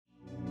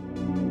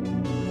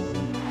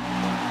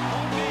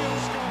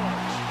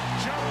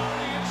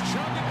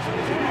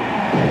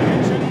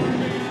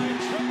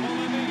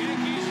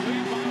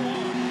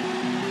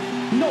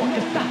one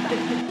can stop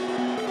this.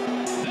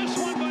 This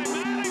one by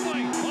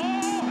Mattingly.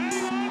 Oh,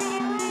 hang on to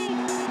the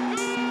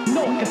roof.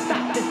 No one can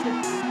stop this.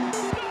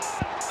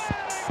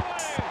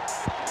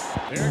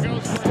 There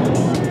goes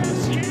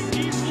Gregorius.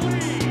 Yankees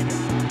lead.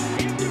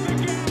 Into the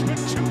gap,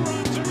 and 2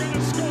 runs are going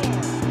to score.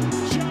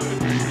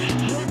 Judge,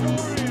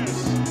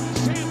 Gregorius,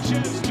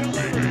 Sanchez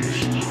delivers.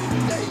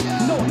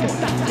 No one can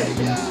stop this.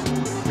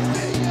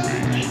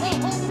 A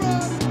home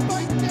run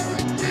by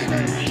Derek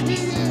Jeter.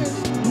 He is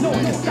No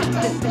one can stop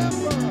this.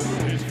 November.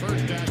 His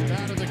first at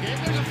bat of the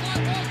game. There's a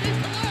fly ball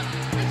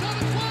deep to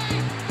left. It's on its way.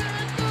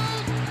 There it goes.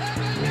 And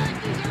the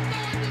Yankees are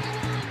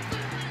going to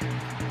the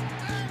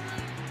World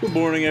Series. Good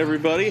morning,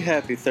 everybody.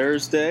 Happy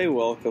Thursday.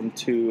 Welcome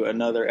to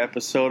another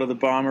episode of the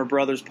Bomber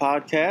Brothers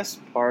podcast,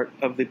 part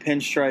of the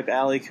Pinstripe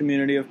Alley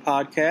community of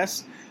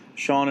podcasts.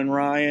 Sean and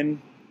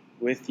Ryan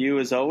with you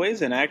as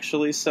always, and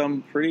actually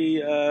some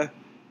pretty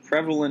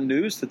prevalent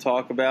news to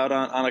talk about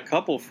on a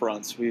couple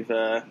fronts. We've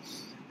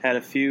had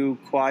a few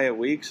quiet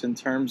weeks in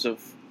terms of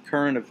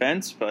current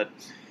events, but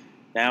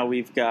now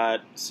we've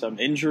got some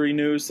injury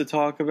news to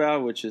talk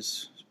about, which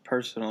is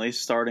personally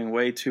starting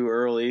way too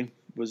early.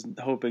 Was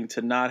hoping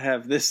to not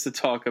have this to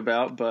talk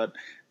about, but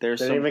there's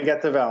Didn't even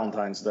get to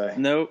Valentine's Day.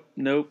 Nope.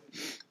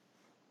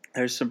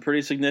 There's some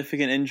pretty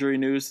significant injury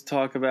news to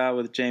talk about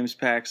with James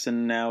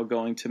Paxton now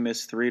going to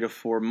miss 3 to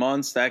 4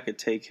 months. That could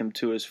take him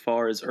to as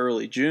far as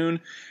early June.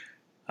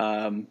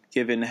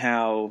 Given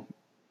how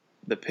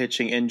the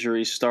pitching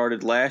injury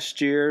started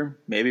last year,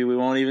 maybe we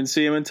won't even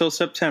see him until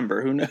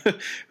September.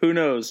 Who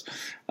knows?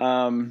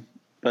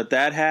 But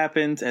that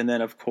happened, and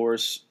then, of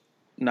course,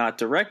 not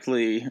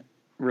directly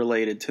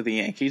related to the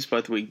Yankees,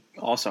 but we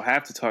also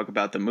have to talk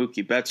about the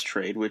Mookie Betts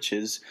trade, which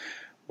is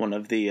one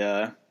of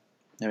the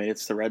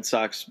it's the Red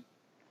Sox.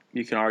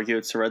 You can argue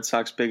it's the Red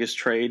Sox biggest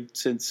trade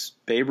since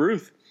Babe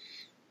Ruth.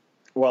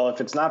 Well,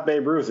 if it's not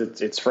Babe Ruth,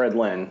 it's Fred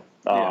Lynn.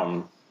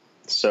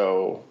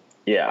 So,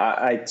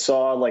 I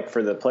saw, like,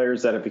 for the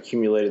players that have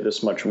accumulated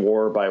this much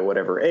WAR by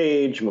whatever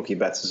age, Mookie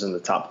Betts is in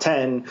the top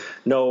 10.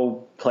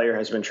 No player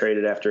has been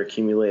traded after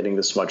accumulating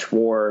this much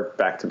WAR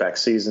back-to-back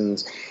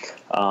seasons.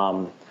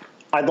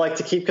 I'd like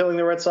to keep killing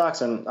the Red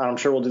Sox, and I'm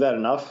sure we'll do that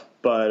enough.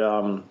 But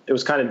it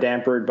was kind of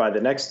dampered by the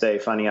next day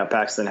finding out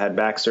Paxton had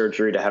back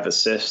surgery to have a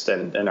cyst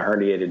and a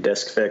herniated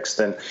disc fixed.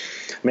 And,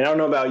 I mean, I don't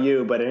know about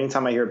you, but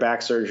anytime I hear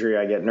back surgery,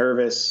 I get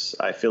nervous.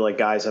 I feel like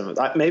guys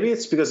have – maybe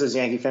it's because as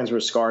Yankee fans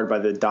were scarred by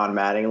the Don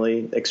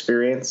Mattingly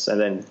experience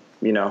and then,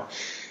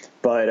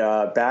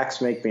 But backs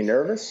make me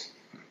nervous,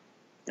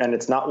 and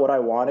it's not what I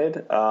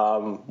wanted.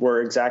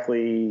 We're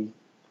exactly –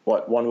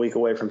 1 week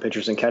away from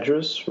pitchers and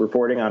catchers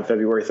reporting on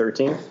February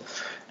 13th.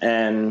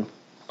 And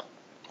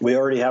we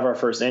already have our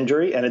first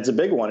injury, and it's a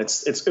big one.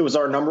 It was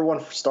our number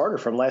one starter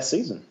from last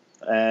season,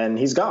 and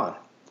he's gone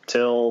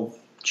till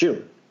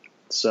June.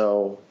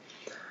 So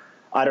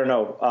I don't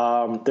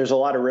know. There's a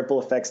lot of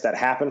ripple effects that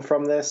happen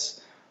from this.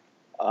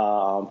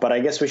 But I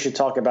guess we should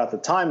talk about the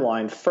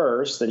timeline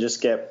first and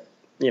just get,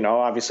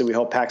 obviously we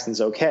hope Paxton's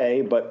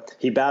okay, but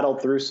he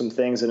battled through some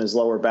things in his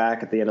lower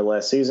back at the end of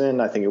last season.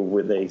 I think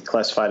they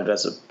classified it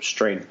as a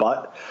strained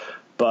butt,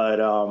 but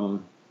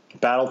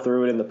battled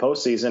through it in the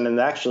postseason. And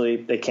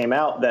actually it came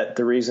out that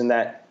the reason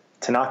that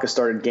Tanaka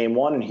started game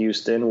 1 in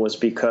Houston was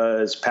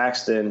because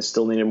Paxton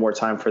still needed more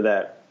time for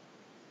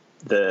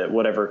the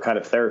whatever kind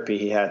of therapy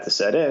he had to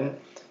set in.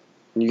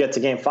 When you get to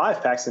game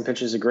 5, Paxton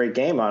pitches a great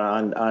game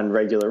on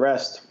regular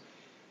rest,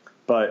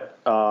 but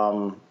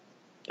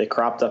it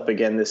cropped up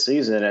again this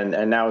season,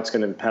 and now it's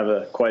going to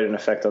have quite an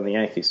effect on the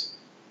Yankees.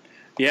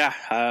 Yeah,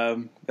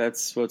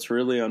 that's what's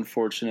really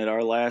unfortunate.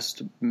 Our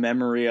last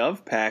memory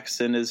of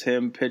Paxton is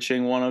him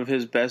pitching one of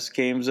his best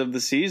games of the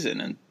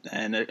season,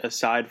 and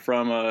aside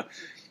from a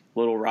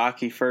little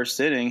rocky first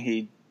inning,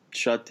 he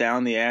shut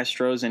down the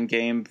Astros in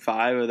Game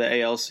 5 of the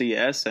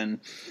ALCS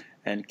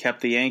and kept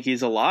the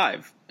Yankees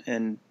alive.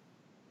 And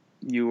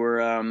you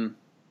were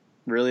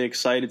really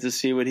excited to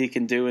see what he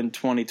can do in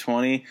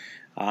 2020.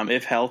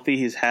 If healthy,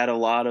 he's had a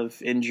lot of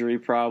injury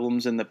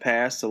problems in the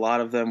past. A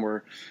lot of them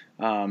were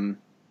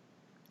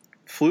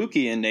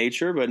fluky in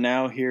nature, but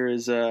now here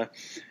is I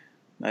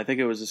think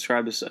it was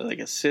described as like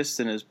a cyst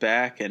in his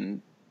back,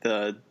 and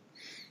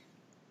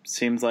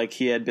seems like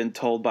he had been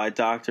told by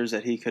doctors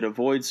that he could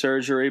avoid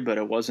surgery, but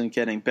it wasn't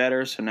getting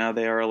better, so now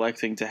they are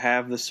electing to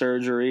have the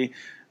surgery.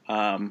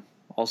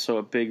 Also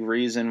a big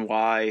reason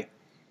why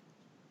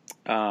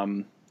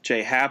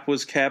J. Happ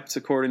was kept,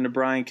 according to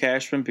Brian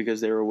Cashman,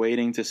 because they were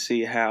waiting to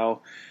see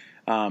how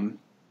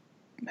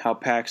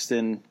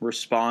Paxton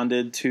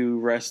responded to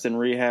rest and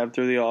rehab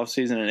through the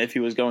offseason and if he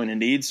was going to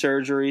need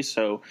surgery.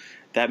 So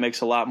that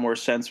makes a lot more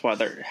sense why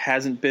there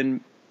hasn't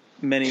been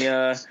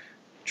many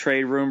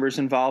trade rumors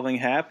involving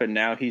Happ, and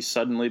now he's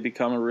suddenly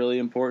become a really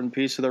important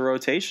piece of the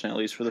rotation, at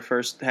least for the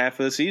first half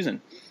of the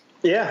season.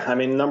 Yeah, I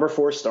mean, number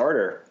 4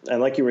 starter.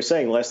 And like you were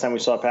saying, last time we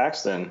saw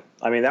Paxton,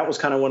 I mean, that was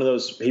kind of one of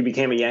those, he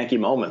became a Yankee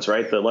moments,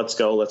 right? The let's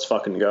go, let's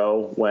fucking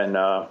go, when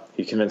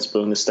he convinced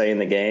Boone to stay in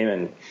the game.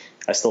 And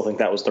I still think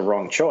that was the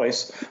wrong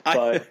choice.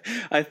 But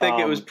I think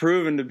it was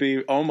proven to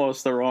be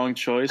almost the wrong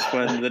choice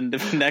when the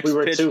next we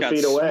were pitch 2 got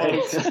feet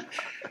away.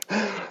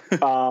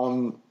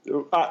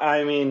 smoked.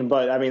 I mean,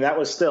 that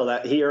was still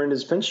that he earned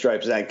his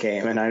pinstripes that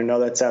game. And I know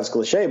that sounds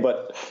cliche,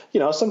 but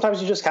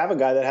sometimes you just have a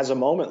guy that has a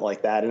moment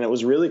like that, and it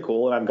was really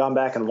cool. And I've gone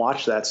back and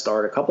watched that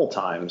start a couple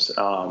times.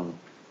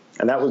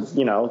 And that was,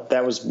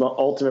 that was the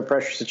ultimate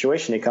pressure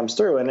situation. He comes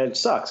through, and it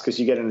sucks because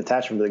you get an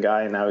attachment to the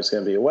guy, and now he's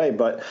going to be away.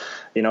 But,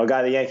 a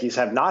guy the Yankees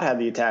have not had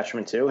the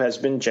attachment to has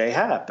been Jay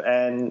Happ.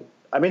 And,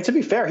 I mean, to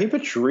be fair, he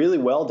pitched really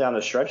well down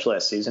the stretch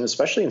last season,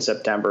 especially in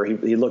September.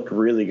 He looked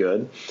really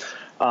good.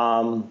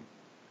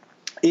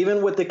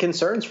 Even with the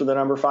concerns for the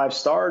number 5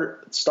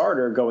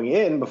 starter going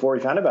in before we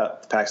found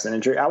about the Paxton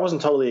injury, I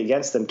wasn't totally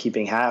against them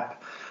keeping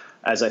Happ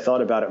as I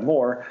thought about it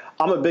more.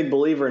 I'm a big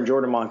believer in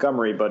Jordan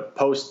Montgomery, but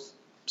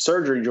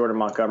post-surgery Jordan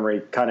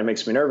Montgomery kind of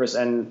makes me nervous.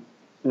 And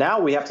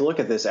now we have to look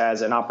at this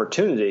as an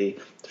opportunity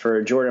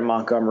for Jordan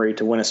Montgomery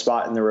to win a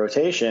spot in the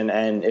rotation.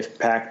 And if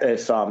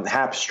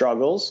Happ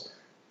struggles,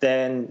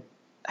 then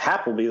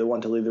Happ will be the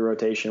one to lead the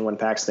rotation when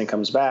Paxton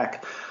comes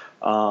back.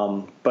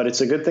 But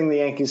it's a good thing the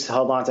Yankees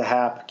held on to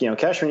Happ.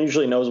 Cashman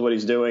usually knows what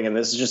he's doing, and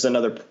this is just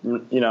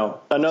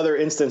another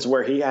instance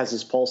where he has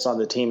his pulse on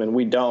the team and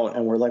we don't,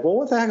 and we're like, well,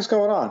 what the heck is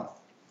going on?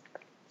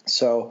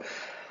 So,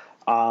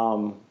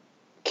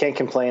 can't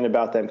complain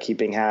about them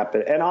keeping Happ.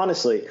 And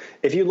honestly,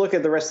 if you look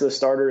at the rest of the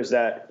starters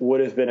that would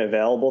have been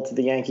available to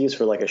the Yankees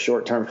for like a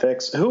short-term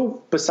fix, who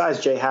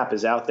besides Jay Happ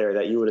is out there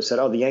that you would have said,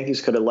 oh, the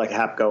Yankees could have let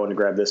Happ go and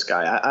grab this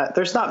guy?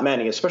 There's not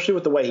many, especially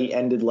with the way he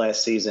ended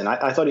last season.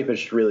 I thought he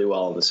pitched really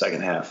well in the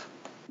second half.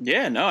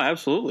 Yeah, no,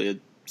 absolutely. A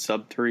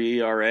sub-3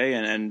 ERA,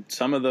 and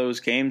some of those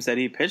games that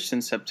he pitched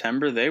in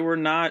September, they were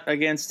not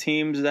against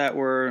teams that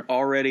were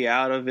already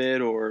out of it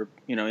or,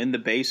 in the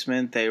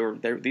basement.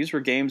 These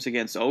were games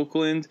against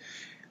Oakland,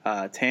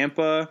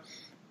 Tampa.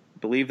 I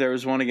believe there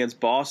was one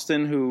against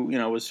Boston, who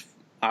was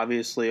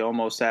obviously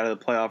almost out of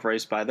the playoff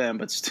race by then,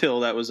 but still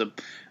that was a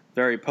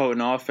very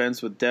potent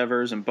offense with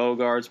Devers and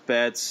Bogarts,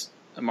 Betts,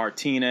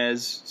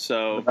 Martinez.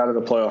 So out of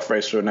the playoff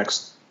race for the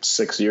next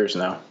 6 years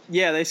now.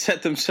 Yeah, they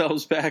set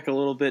themselves back a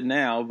little bit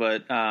now,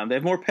 but they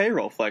have more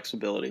payroll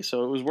flexibility,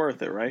 so it was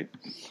worth it, right?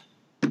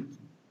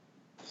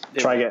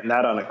 Try getting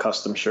that on a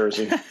custom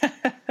jersey.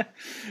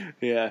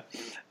 Yeah,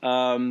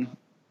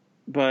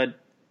 but.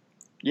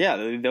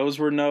 Yeah, those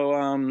were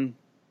no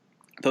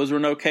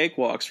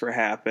cakewalks for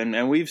Happ,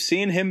 and we've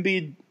seen him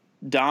be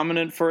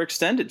dominant for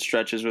extended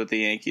stretches with the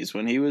Yankees.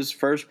 When he was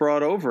first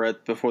brought over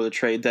before the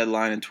trade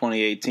deadline in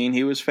 2018,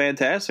 he was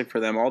fantastic for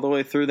them all the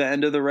way through the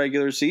end of the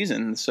regular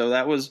season. So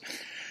that was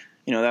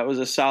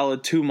a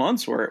solid 2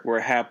 months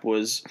where Happ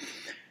was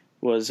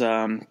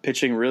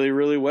pitching really,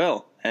 really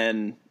well.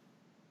 And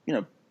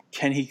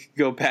can he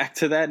go back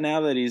to that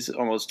now that he's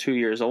almost 2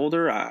 years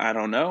older? I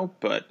don't know,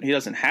 but he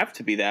doesn't have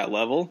to be that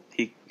level.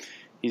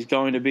 He's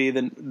going to be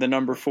the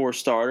number 4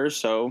 starter,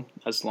 so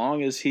as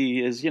long as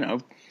he is,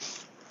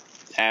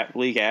 at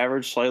league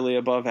average, slightly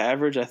above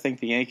average, I think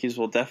the Yankees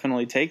will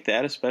definitely take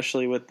that,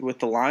 especially with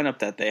the lineup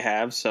that they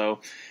have.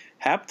 So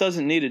Happ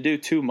doesn't need to do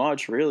too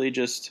much, really,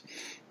 just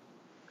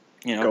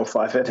go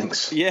 5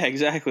 innings. Yeah,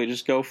 exactly.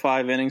 Just go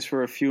 5 innings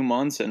for a few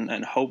months,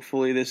 and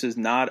hopefully this is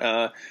not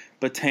a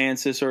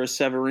Betances or a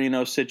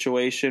Severino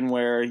situation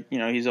where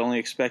he's only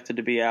expected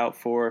to be out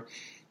for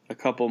a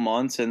couple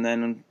months, and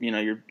then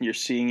you're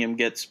seeing him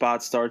get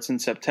spot starts in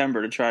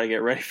September to try to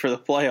get ready for the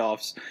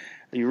playoffs.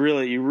 You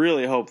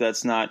really hope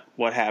that's not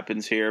what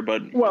happens here,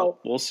 but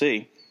we'll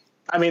see.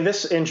 I mean,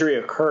 this injury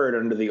occurred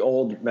under the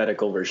old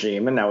medical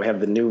regime, and now we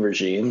have the new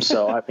regime.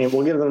 So I mean,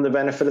 we'll give them the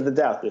benefit of the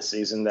doubt this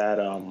season that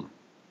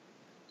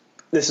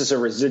this is a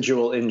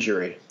residual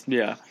injury.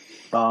 Yeah.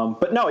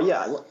 But no,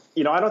 yeah.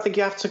 I don't think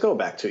you have to go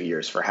back 2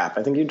 years for Happ.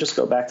 I think you just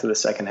go back to the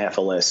second half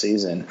of last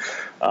season.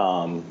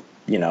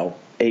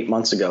 8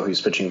 months ago, he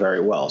was pitching very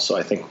well. So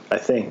I think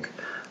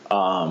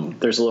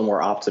there's a little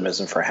more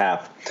optimism for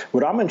Happ.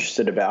 What I'm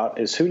interested about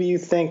is who do you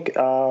think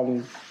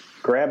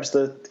grabs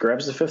the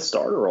 5th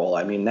starter role?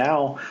 I mean,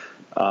 now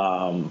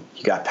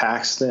you got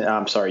Paxton.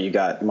 I'm sorry, you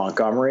got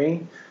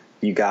Montgomery,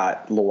 you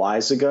got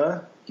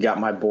Loaizaga, you got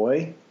my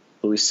boy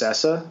Luis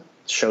Cessa.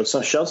 Showed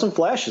some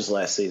flashes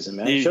last season,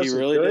 man. He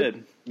really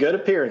did. Good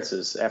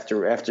appearances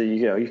after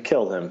you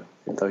killed him,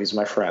 though he's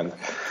my friend.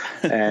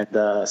 And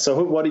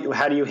so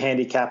how do you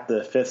handicap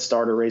the 5th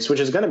starter race, which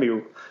is going to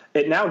be –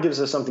 it now gives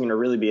us something to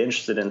really be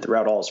interested in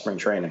throughout all of spring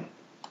training.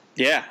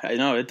 Yeah, I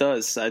know it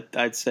does.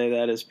 I'd say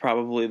that is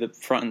probably the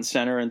front and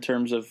center in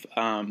terms of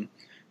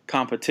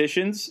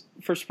competitions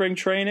for spring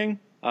training.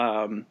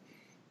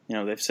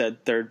 They've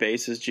said third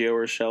base is Gio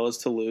Urshela's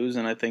to lose,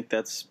 and I think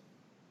that's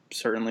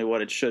certainly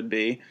what it should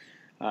be.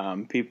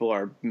 People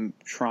are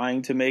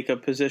trying to make a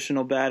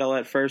positional battle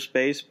at first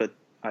base, but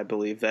I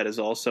believe that is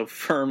also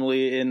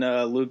firmly in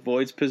Luke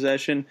Voigt's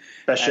possession.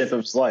 Best shape of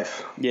his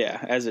life. Yeah,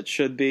 as it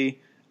should be.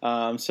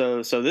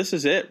 So this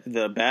is it,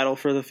 the battle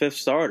for the 5th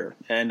starter.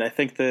 And I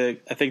think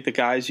the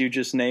guys you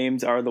just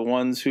named are the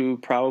ones who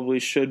probably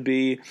should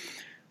be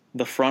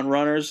the front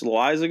runners.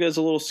 Loizaga is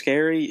a little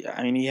scary.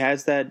 I mean, he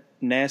has that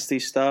nasty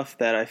stuff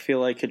that I feel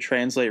like could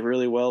translate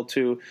really well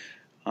to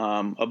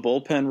a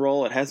bullpen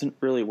role. It hasn't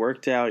really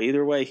worked out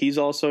either way. He's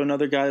also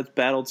another guy that's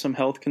battled some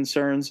health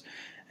concerns,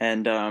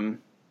 and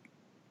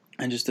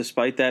just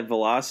despite that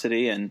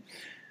velocity and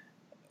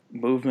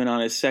movement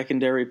on his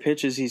secondary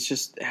pitches, he's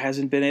just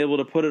hasn't been able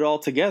to put it all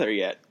together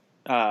yet.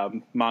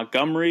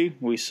 Montgomery,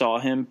 we saw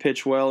him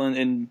pitch well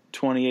in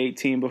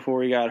 2018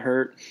 before he got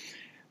hurt,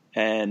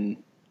 and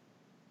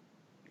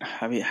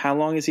I mean, how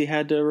long has he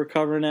had to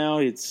recover now?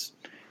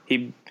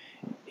 He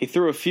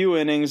threw a few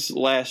innings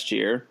last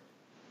year.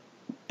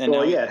 And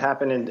it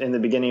happened in the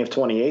beginning of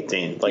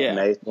 2018, May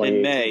 2018.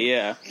 In May,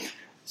 yeah.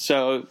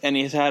 So, and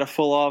he's had a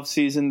full off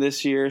season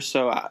this year.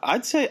 So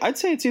I'd say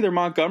it's either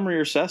Montgomery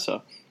or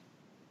Sessa.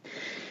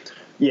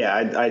 Yeah,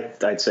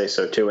 I'd say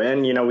so too.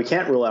 And we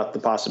can't rule out the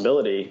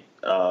possibility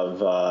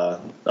of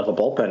a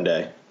bullpen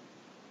day.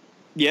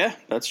 Yeah,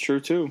 that's true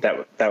too.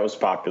 That was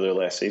popular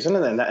last season,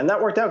 and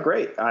that worked out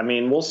great. I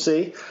mean, we'll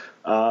see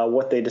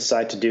what they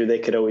decide to do. They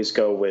could always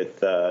go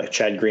with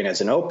Chad Green as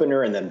an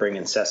opener and then bring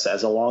in Sessa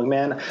as a long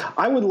man.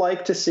 I would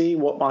like to see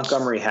what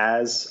Montgomery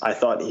has. I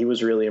thought he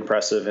was really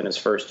impressive in his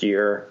first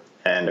year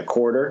and a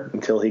quarter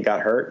until he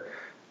got hurt.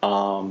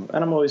 And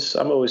I'm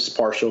always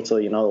partial to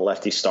the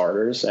lefty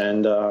starters,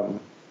 and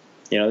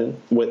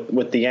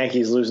with the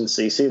Yankees losing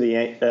CC,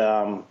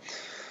 the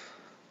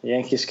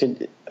Yankees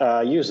could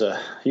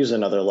use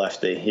another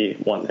lefty.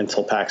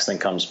 Until Paxton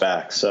comes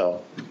back,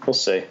 so we'll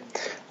see.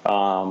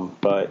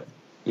 But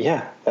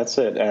yeah, that's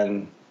it.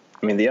 And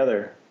I mean, the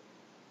other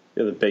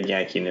big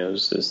Yankee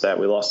news is that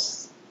we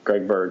lost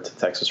Greg Bird to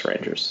Texas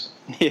Rangers.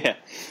 Yeah,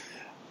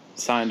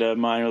 signed a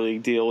minor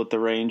league deal with the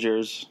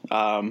Rangers.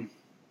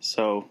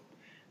 So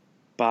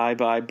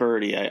bye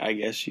Birdie, I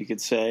guess you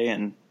could say.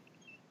 And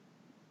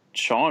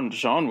Sean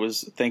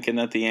was thinking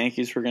that the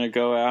Yankees were going to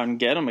go out and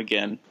get him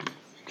again.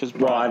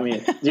 Well, I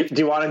mean, do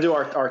you want to do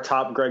our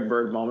top Greg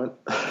Bird moment?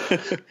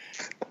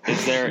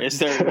 Is there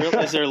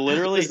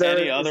literally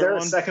any other one? Is there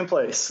a second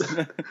place?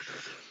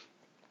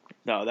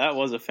 No, that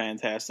was a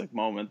fantastic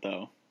moment,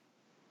 though.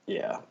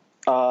 Yeah.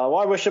 Well,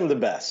 I wish him the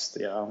best.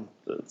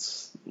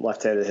 It's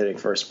left-handed hitting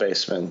first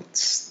baseman.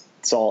 It's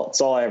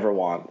all I ever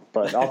want.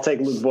 But I'll take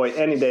Luke Voit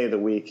any day of the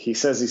week. He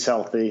says he's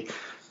healthy.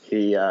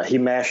 He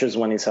mashes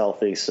when he's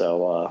healthy.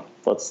 So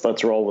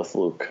let's roll with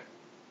Luke.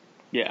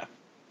 Yeah.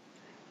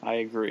 I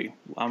agree.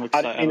 I'm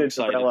excited. I didn't mean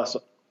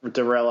to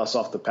derail us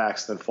off the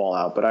Paxton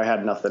fallout, but I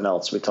had nothing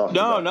else. We talked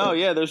about No,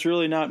 yeah, there's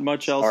really not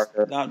much else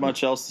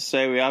to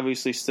say. We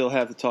obviously still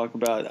have to talk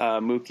about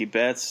Mookie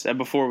Betts. And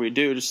before we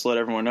do, just to let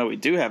everyone know, we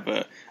do have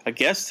a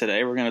guest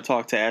today. We're going to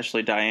talk to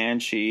Ashley Diane.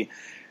 She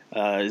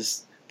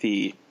is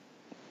the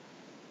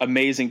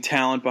amazing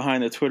talent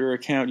behind the Twitter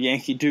account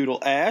Yankee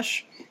Doodle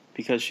Ash,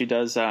 because she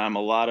does a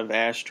lot of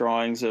Ash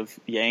drawings of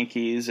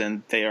Yankees,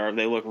 and they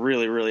look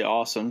really, really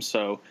awesome.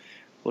 So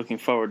looking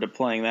forward to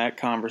playing that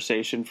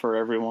conversation for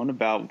everyone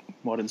about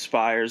what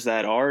inspires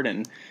that art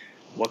and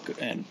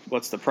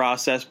what's the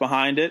process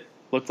behind it.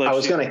 Looked like I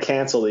was going to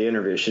cancel the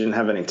interview. She didn't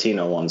have any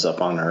Tino ones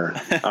up on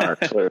her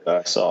Twitter that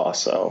I saw,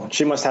 so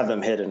she must have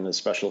them hidden in a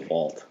special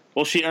vault.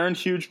 Well, she earned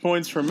huge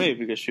points from me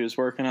because she was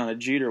working on a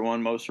Jeter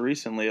one most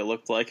recently. It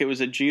looked like it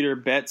was a Jeter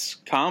Betts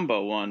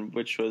combo one,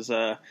 which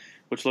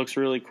looks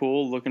really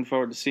cool. Looking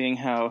forward to seeing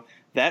how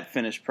that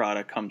finished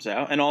product comes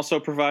out, and also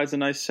provides a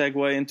nice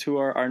segue into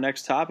our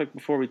next topic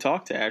before we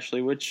talk to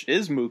Ashley, which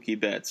is Mookie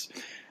Betts.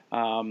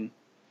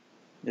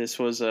 This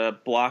was a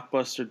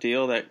blockbuster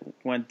deal that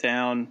went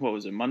down, what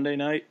was it, Monday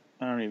night?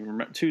 I don't even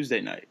remember.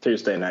 Tuesday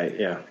night,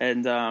 yeah.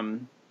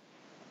 And,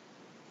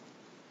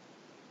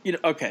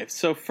 okay,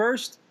 so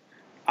first,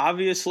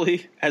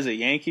 obviously, as a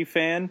Yankee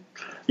fan,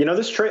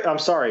 this trade, I'm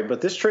sorry,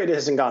 but this trade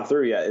hasn't gone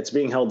through yet. It's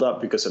being held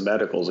up because of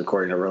medicals,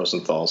 according to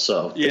Rosenthal.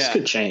 So this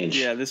could change.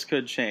 Yeah, this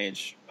could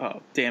change.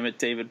 Oh, damn it,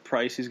 David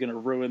Price. He's going to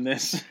ruin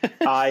this.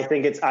 I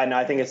think it's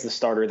the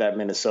starter that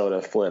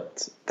Minnesota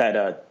flipped,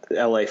 that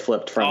LA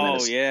flipped from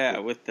Minnesota. Oh, yeah,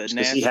 with the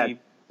nasty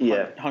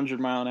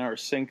 100-mile-an-hour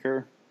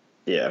sinker.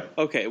 Yeah.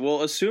 Okay,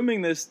 well,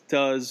 assuming this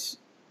does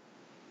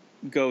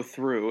go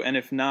through, and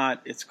if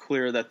not, it's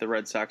clear that the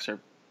Red Sox are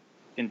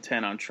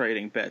intent on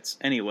trading Betts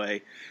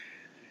anyway.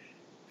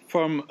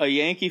 From a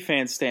Yankee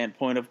fan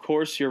standpoint, of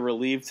course, you're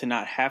relieved to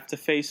not have to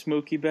face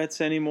Mookie Betts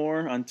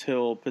anymore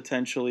until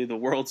potentially the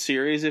World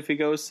Series if he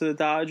goes to the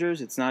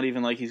Dodgers. It's not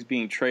even like he's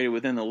being traded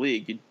within the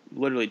league. You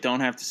literally don't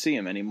have to see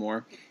him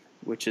anymore,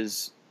 which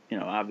is,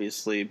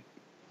 obviously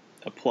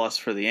a plus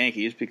for the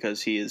Yankees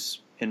because he is,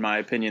 in my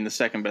opinion, the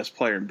second best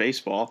player in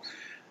baseball.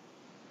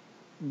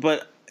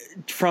 But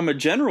from a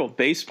general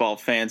baseball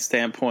fan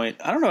standpoint,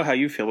 I don't know how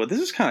you feel, but this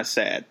is kind of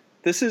sad.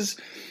 This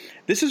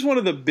is one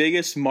of the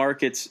biggest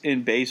markets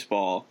in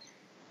baseball,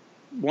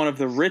 one of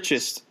the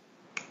richest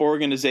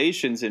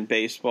organizations in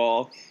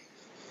baseball,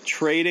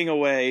 trading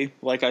away,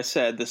 like I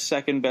said, the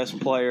second best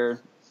player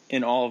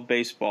in all of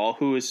baseball,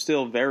 who is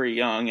still very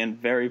young and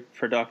very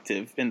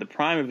productive in the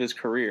prime of his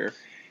career,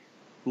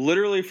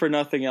 literally for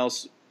nothing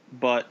else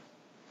but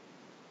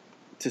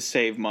to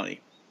save money.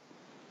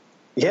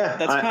 Yeah,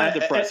 That's kind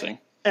of depressing.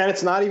 And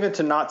it's not even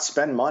to not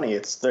spend money.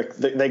 It's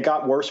they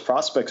got worse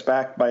prospects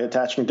back by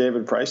attaching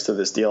David Price to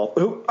this deal.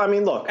 Who, I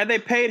mean, look, and they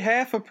paid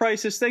half of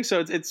Price's thing,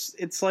 so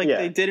it's like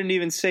they didn't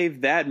even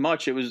save that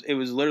much. It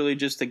was literally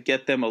just to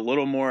get them a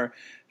little more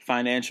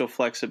financial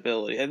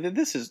flexibility. And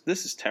this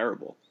is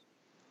terrible.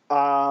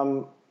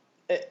 First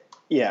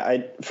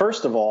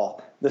of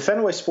all, the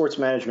Fenway Sports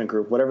Management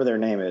Group, whatever their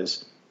name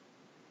is,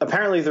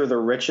 apparently they're the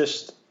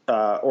richest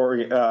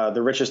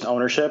the richest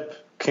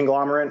ownership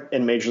conglomerate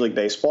in Major League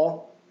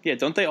Baseball. Yeah,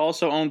 don't they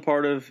also own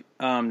part of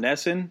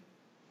Nesson?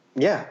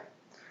 Yeah.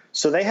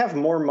 So they have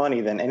more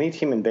money than any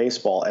team in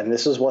baseball, and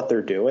this is what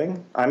they're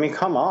doing? I mean,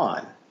 come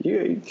on.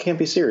 You can't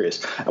be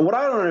serious. And what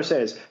I don't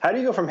understand is, how do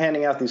you go from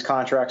handing out these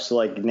contracts to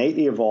like Nate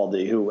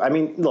Eovaldi, who, I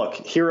mean, look,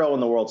 hero in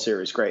the World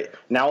Series, great.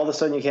 Now all of a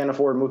sudden you can't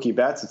afford Mookie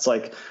Betts. It's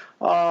like,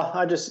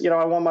 I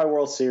won my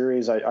World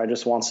Series. I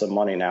just want some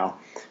money now.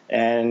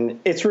 And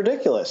it's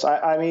ridiculous.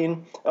 I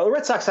mean, the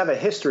Red Sox have a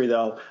history,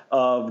 though,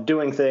 of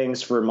doing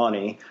things for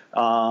money.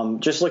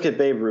 Just look at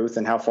Babe Ruth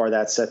and how far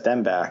that set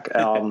them back.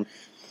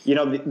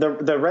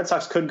 The Red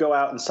Sox could go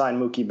out and sign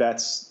Mookie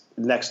Betts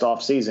next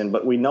offseason,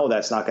 but we know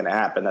that's not going to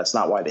happen. That's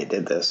not why they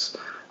did this.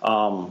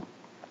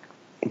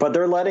 But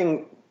they're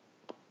letting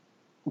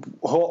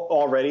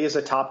already as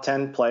a top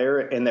 10 player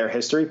in their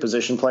history,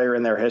 position player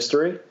in their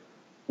history,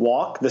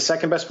 walk. The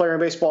second best player in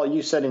baseball,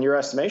 you said in your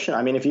estimation.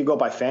 I mean, if you go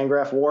by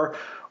Fangraph WAR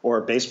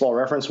or Baseball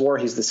Reference WAR,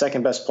 he's the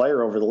second best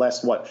player over the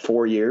last,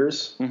 4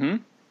 years? Mm-hmm.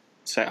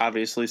 So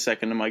obviously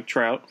second to Mike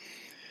Trout.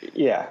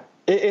 Yeah.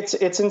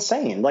 It's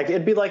insane. Like,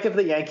 it'd be like if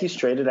the Yankees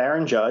traded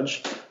Aaron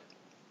Judge,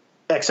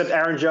 except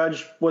Aaron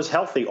Judge was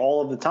healthy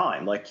all of the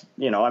time. Like,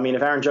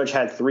 if Aaron Judge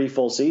had 3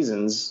 full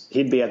seasons,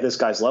 he'd be at this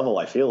guy's level,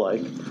 I feel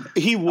like.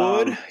 He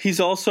would. He's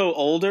also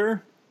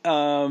older.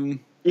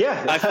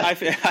 Yeah. I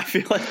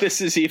feel like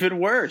this is even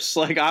worse.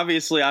 Like,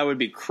 obviously, I would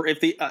be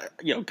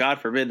if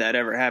God forbid that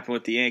ever happened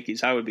with the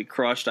Yankees, I would be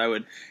crushed. I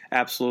would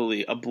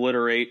absolutely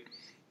obliterate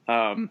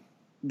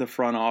the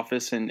front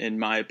office, in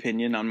my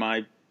opinion, on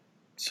my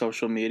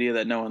social media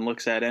that no one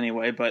looks at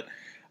anyway. But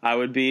I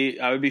would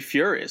be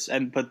furious.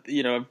 But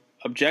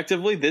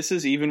objectively, this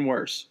is even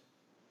worse.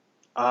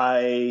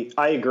 I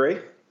agree.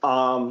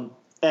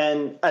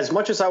 And as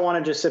much as I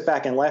want to just sit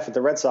back and laugh at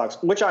the Red Sox,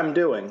 which I'm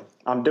doing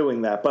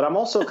that. But I'm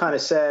also kind of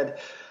sad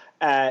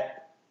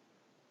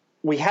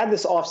we had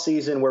this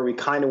offseason where we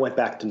kind of went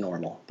back to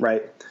normal,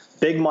 right?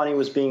 Big money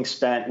was being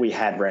spent. We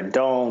had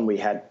Rendon. We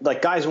had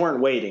guys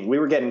weren't waiting. We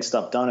were getting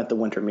stuff done at the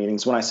winter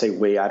meetings. When I say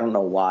we, I don't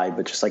know why,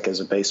 but just as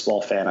a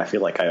baseball fan, I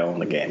feel like I own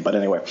the game. But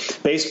anyway,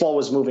 baseball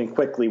was moving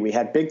quickly. We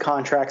had big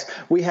contracts.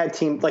 We had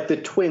teams like the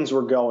Twins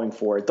were going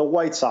for it. The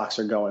White Sox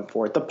are going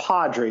for it. The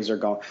Padres are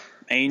going.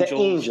 Angels. The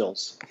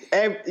Angels.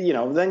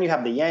 Then you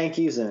have the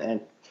Yankees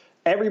and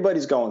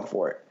everybody's going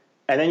for it.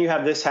 And then you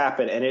have this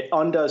happen, and it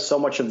undoes so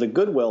much of the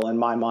goodwill in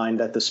my mind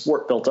that the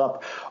sport built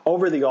up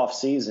over the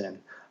offseason.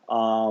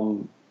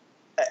 And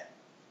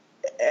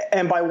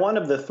by one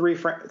of the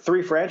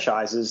three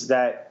franchises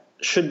that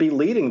should be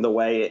leading the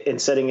way in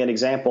setting an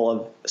example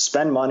of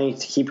spend money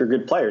to keep your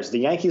good players. The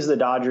Yankees, the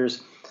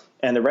Dodgers,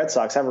 and the Red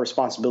Sox have a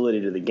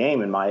responsibility to the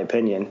game, in my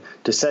opinion,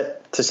 to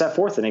set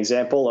forth an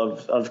example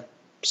of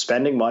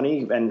spending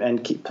money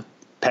and keep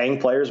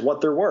paying players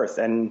what they're worth.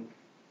 And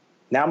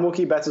now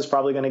Mookie Betts is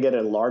probably going to get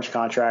a large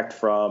contract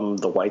from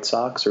the White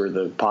Sox or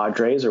the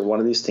Padres or one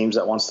of these teams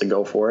that wants to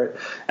go for it.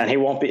 And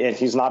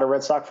he's not a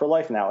Red Sox for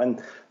life now.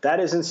 And that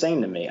is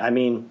insane to me. I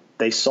mean,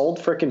 they sold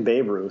frickin'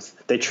 Babe Ruth.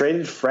 They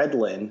traded Fred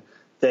Lynn.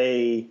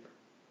 They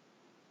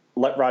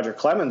let Roger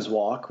Clemens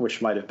walk,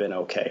 which might have been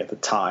okay at the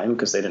time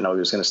because they didn't know he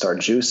was going to start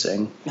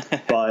juicing.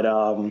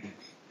 But,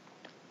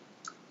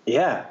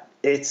 yeah,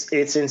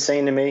 it's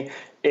insane to me.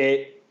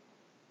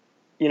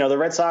 The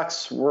Red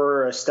Sox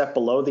were a step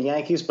below the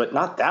Yankees, but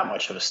not that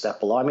much of a step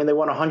below. I mean, they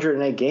won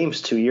 108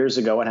 games 2 years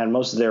ago and had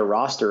most of their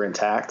roster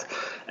intact.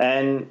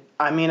 And,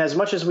 I mean, as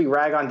much as we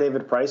rag on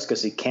David Price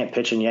because he can't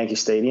pitch in Yankee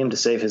Stadium to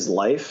save his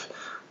life,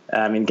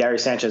 I mean, Gary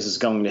Sanchez is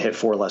going to hit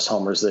 4 less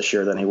homers this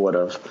year than he would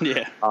have.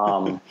 Yeah.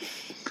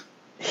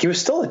 He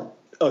was still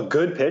a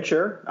good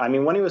pitcher. I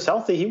mean, when he was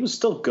healthy, he was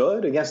still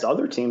good against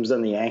other teams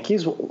than the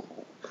Yankees.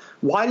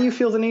 Why do you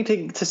feel the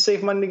need to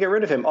save money to get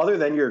rid of him other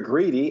than you're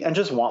greedy and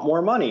just want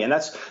more money? And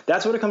that's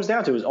what it comes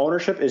down to is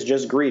ownership is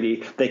just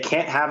greedy. They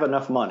can't have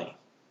enough money.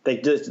 They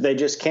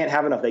just can't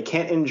have enough. They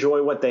can't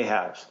enjoy what they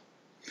have.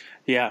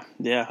 Yeah.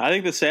 I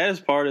think the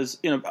saddest part is,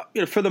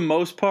 for the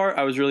most part,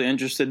 I was really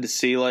interested to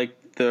see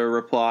the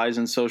replies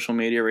and social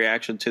media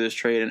reaction to this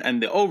trade,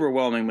 and the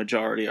overwhelming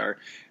majority are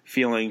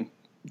feeling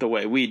the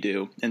way we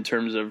do in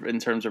terms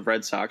of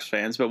Red Sox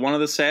fans. But one of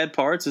the sad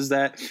parts is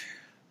that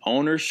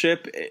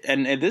ownership,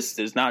 and this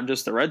is not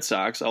just the Red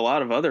Sox, a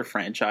lot of other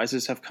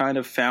franchises have kind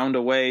of found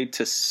a way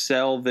to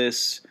sell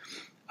this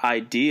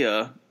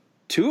idea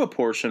to a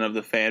portion of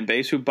the fan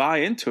base who buy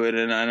into it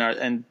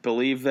and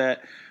believe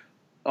that,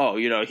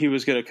 he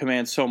was going to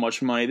command so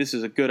much money. This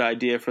is a good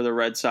idea for the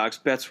Red Sox.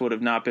 Betts would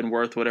have not been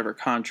worth whatever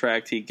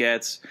contract he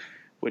gets,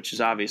 which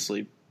is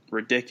obviously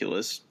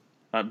ridiculous.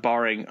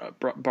 barring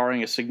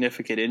a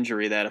significant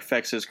injury that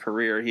affects his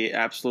career, he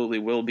absolutely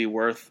will be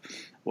worth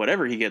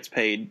whatever he gets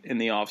paid in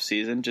the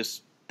offseason,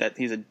 just that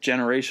he's a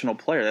generational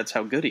player. That's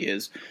how good he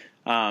is.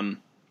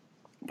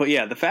 But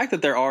yeah, the fact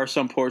that there are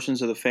some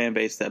portions of the fan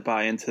base that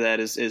buy into that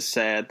is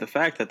sad. The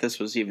fact that this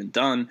was even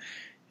done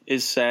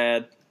is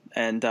sad.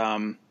 And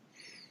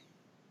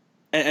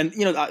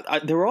you know,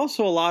 there were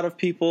also a lot of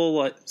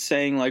people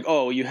saying like,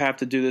 "Oh, you have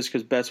to do this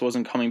because Betts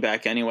wasn't coming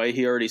back anyway.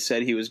 He already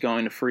said he was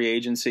going to free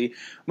agency."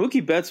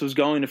 Mookie Betts was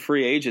going to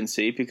free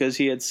agency because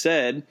he had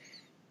said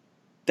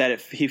that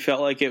if he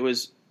felt like it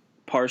was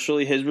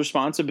partially his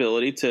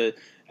responsibility to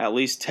at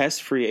least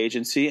test free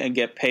agency and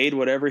get paid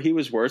whatever he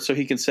was worth, so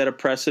he can set a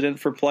precedent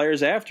for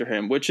players after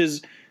him, which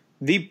is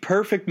the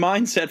perfect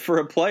mindset for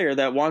a player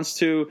that wants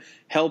to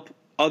help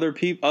other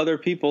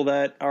people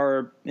that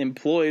are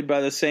employed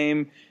by the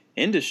same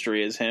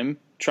industry as him,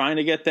 trying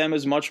to get them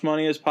as much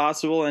money as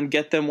possible and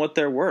get them what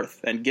they're worth.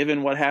 And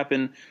given what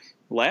happened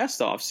last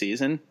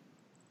offseason,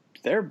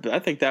 I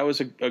think that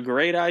was a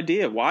great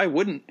idea. Why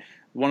wouldn't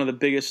one of the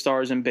biggest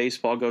stars in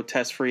baseball go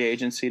test free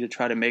agency to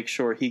try to make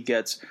sure he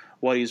gets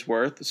what he's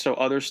worth so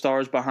other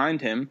stars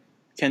behind him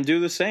can do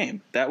the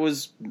same? That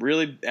was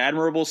really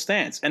admirable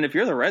stance. And if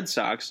you're the Red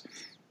Sox,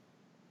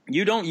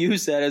 you don't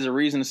use that as a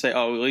reason to say,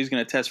 oh, well, he's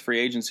going to test free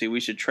agency, we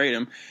should trade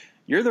him.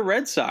 You're the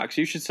Red Sox.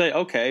 You should say,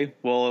 okay,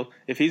 well,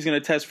 if he's going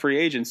to test free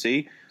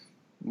agency,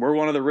 we're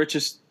one of the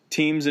richest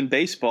teams in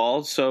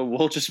baseball, so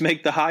we'll just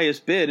make the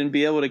highest bid and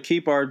be able to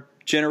keep our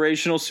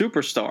generational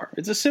superstar.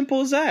 It's as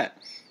simple as that.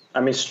 I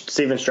mean,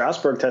 Steven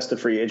Strasburg tested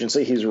free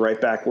agency. He's right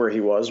back where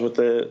he was with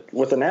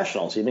the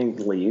Nationals. He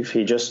didn't leave.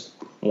 He just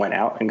went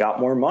out and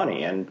got more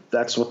money, and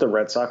that's what the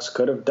Red Sox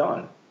could have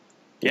done.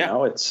 You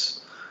know,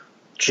 it's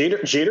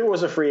Jeter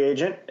was a free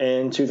agent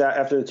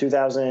after the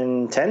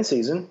 2010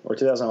 season or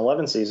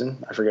 2011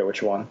 season. I forget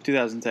which one.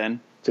 2010.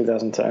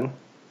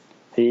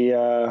 He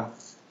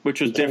which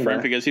was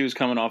different because he was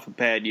coming off a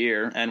bad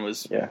year and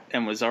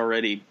was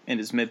already in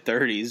his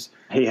mid-30s.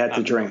 He had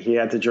to drink. He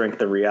had to drink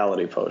the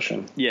reality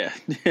potion. Yeah,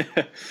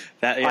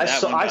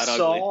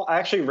 I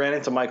actually ran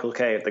into Michael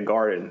Kay at the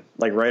Garden,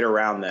 like right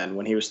around then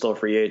when he was still a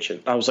free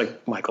agent. I was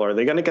like, Michael, are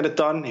they going to get it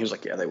done? He was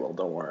like, yeah, they will.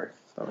 Don't worry.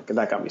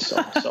 That got me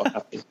so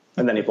happy.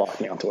 And then he blocked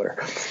me on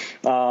Twitter.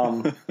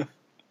 Well,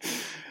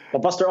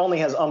 Buster only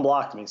has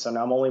unblocked me, so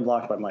now I'm only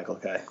blocked by Michael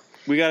Kay.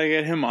 We got to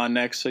get him on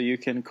next so you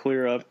can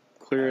clear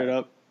it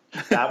up.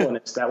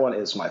 That one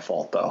is my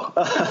fault, though.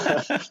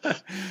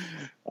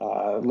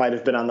 Might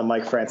have been on the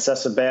Mike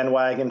Francesa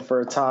bandwagon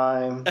for a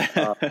time.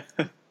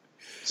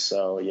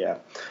 So yeah.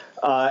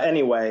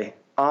 Anyway,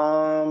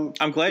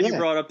 I'm glad you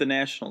brought up the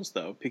Nationals,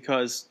 though,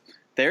 because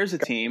there's a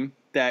team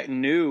that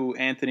knew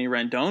Anthony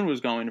Rendon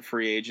was going to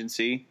free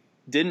agency,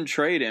 didn't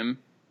trade him,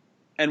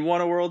 and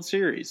won a World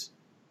Series.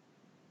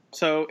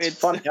 So it's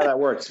funny how that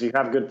works. If you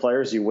have good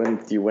players, you win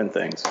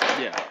things.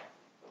 Yeah.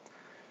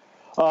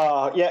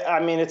 I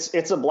mean,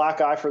 it's a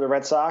black eye for the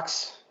Red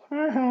Sox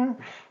to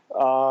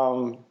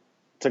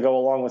go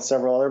along with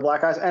several other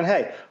black eyes. And,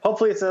 hey,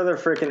 hopefully it's another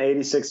freaking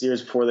 86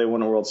 years before they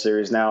win a World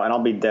Series now, and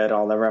I'll be dead.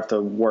 I'll never have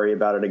to worry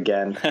about it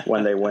again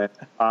when they win.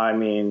 I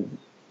mean,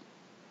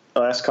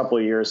 the last couple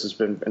of years has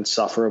been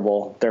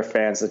insufferable. They're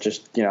fans that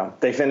just,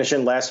 they finish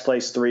in last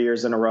place 3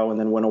 years in a row and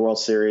then win a World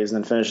Series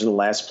and then finish in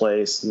last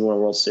place and win a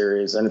World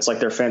Series. And it's like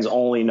their fans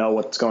only know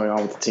what's going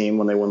on with the team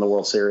when they win the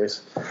World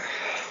Series.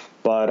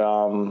 But,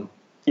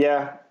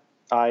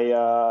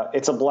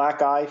 it's a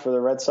black eye for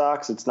the Red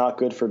Sox. It's not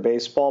good for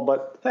baseball.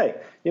 But, hey,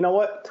 you know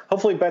what?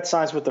 Hopefully Betts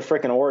signs with the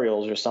frickin'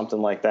 Orioles or something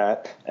like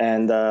that.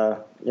 And,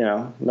 not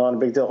a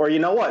big deal. Or you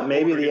know what?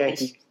 Maybe the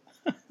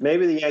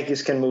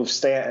Yankees can move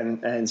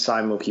Stanton and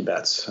sign Mookie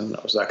Betts. Who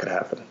knows? That could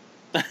happen.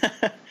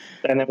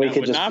 And then we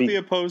could just be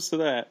opposed to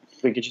that.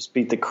 We could just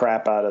beat the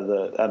crap out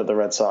of the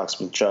Red Sox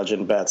with Judge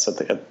and Betts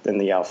in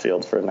the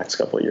outfield for the next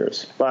couple of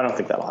years. But I don't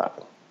think that'll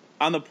happen.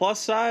 On the plus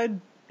side,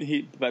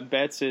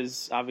 Betts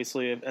is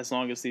obviously, as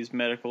long as these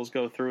medicals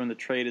go through and the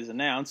trade is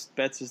announced,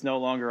 Betts is no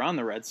longer on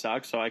the Red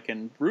Sox, so I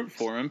can root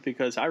for him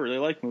because I really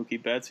like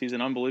Mookie Betts. He's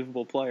an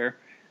unbelievable player,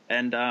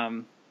 and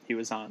he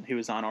was on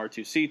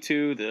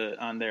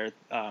R2C2 on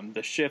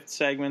the shift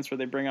segments where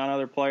they bring on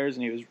other players,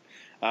 and he was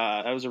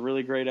that was a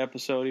really great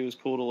episode. He was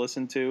cool to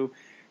listen to,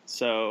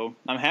 so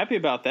I'm happy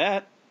about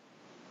that.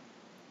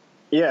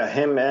 Yeah,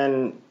 him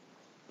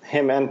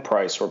and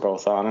Price were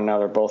both on, and now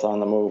they're both on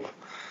the move.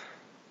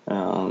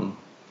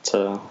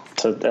 To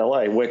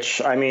LA,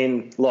 which, I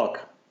mean, look,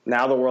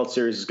 now the World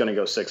Series is going to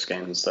go 6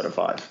 games instead of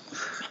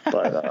 5.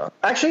 But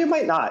actually, it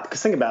might not,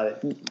 because think about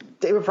it.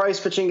 David Price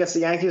pitching against the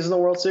Yankees in the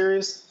World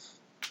Series.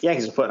 The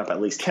Yankees are putting up at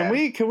least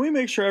 10. Can we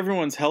make sure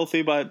everyone's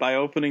healthy by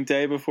opening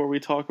day before we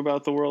talk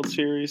about the World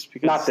Series?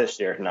 Because not this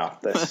year, no.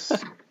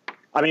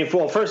 I mean,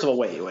 well, first of all,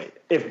 wait.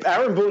 If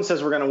Aaron Boone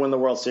says we're going to win the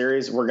World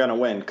Series, we're going to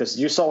win, because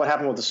you saw what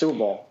happened with the Super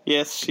Bowl.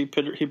 Yes, he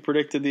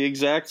predicted the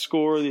exact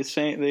score, the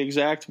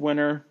exact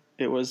winner.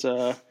 It was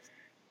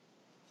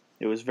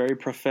very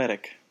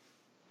prophetic.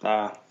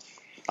 I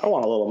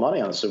want a little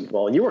money on the Super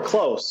Bowl. You were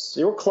close.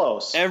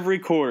 Every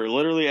quarter,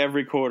 literally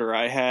every quarter,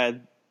 I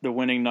had the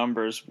winning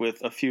numbers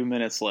with a few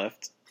minutes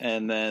left,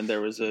 and then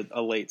there was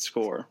a late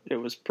score. It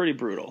was pretty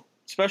brutal,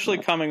 especially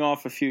coming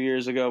off a few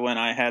years ago when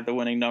I had the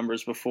winning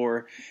numbers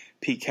before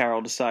Pete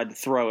Carroll decided to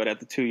throw it at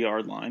the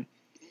 2-yard line.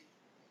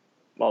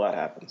 Well, that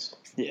happens.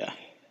 Yeah.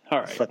 All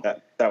right. But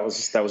that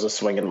was a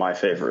swing in my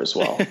favor as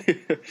well.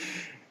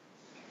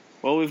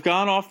 Well, we've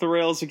gone off the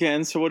rails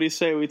again, so what do you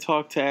say we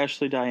talk to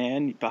Ashley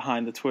Diane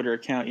behind the Twitter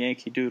account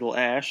Yankee Doodle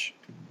Ash?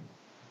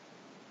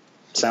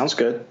 Sounds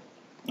good.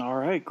 All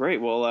right,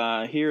 great.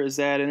 Well, here is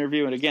that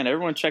interview. And again,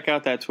 everyone check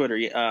out that Twitter,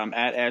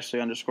 at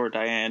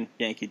Ashley_Diane,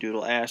 Yankee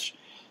Doodle Ash.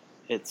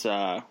 It's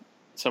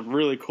some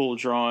really cool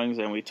drawings,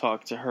 and we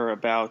talked to her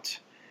about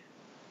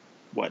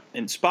what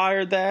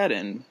inspired that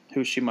and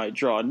who she might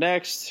draw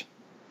next,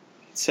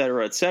 et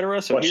cetera, et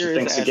cetera. So what she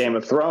thinks of Game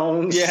of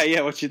Thrones.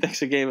 Yeah, what she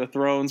thinks of Game of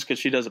Thrones, because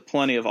she does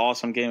plenty of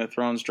awesome Game of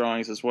Thrones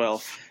drawings as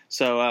well.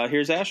 So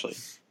here's Ashley.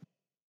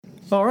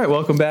 All right,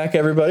 welcome back,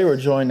 everybody. We're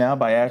joined now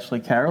by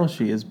Ashley Carroll.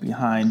 She is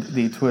behind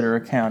the Twitter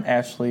account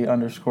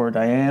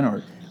Ashley_Diane,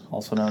 or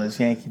also known as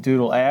Yankee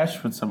Doodle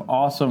Ash, with some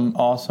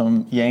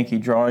awesome Yankee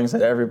drawings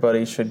that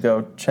everybody should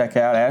go check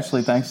out.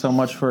 Ashley, thanks so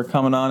much for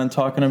coming on and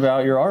talking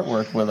about your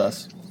artwork with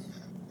us.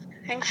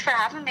 Thanks for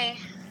having me.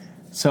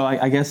 So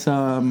I guess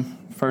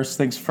first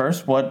things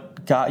first,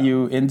 what got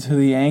you into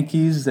the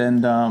Yankees,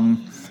 and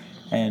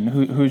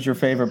who's your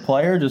favorite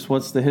player? Just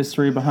what's the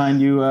history behind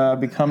you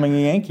becoming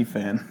a Yankee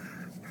fan?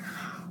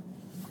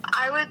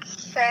 I would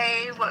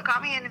say what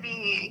got me into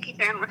being a Yankee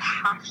fan would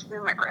have to be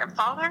my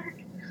grandfather.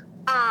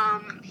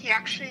 He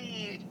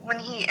actually, when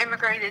he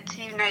immigrated to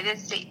the United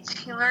States,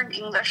 he learned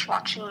English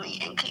watching the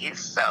Yankees.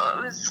 So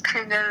it was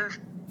kind of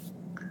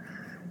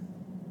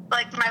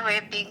like my way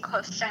of being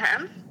close to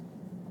him.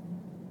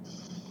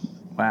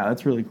 Wow,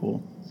 that's really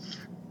cool.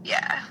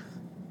 Yeah.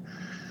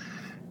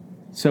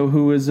 So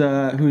who's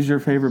your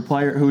favorite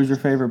player? Who was your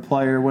favorite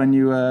player when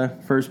you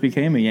first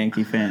became a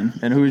Yankee fan?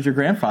 And who was your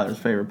grandfather's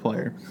favorite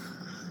player?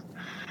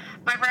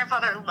 My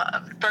grandfather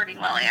loved Bernie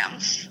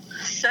Williams.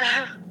 So,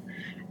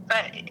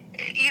 but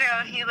he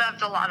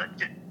loved a lot of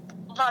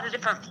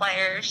different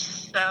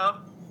players. So,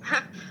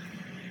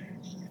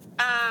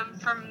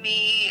 for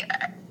me,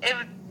 it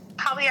would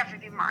probably have to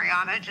be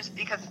Mariana, just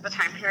because of the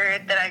time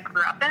period that I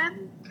grew up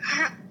in.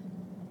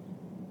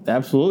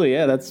 Absolutely,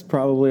 yeah. That's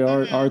probably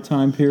our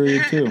time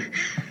period too.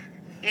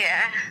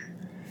 Yeah.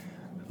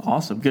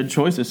 Awesome, good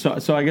choices.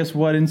 So I guess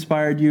what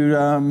inspired you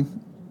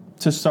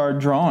to start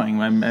drawing,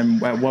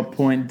 and at what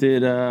point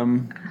did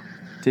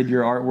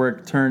your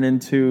artwork turn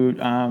into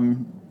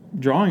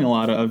drawing a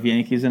lot of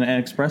Yankees and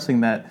expressing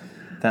that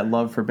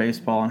love for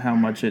baseball and how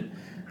much it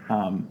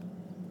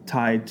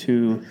tied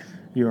to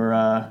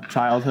your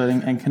childhood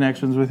and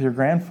connections with your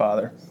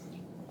grandfather?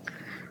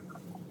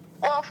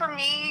 Well, for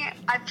me,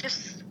 I've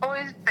just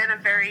always been a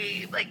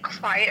very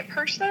quiet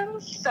person,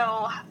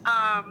 so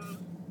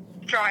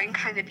drawing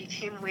kind of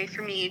became a way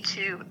for me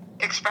to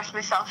express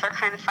myself or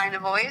kind of find a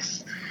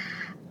voice.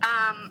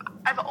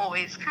 I've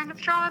always kind of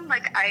drawn.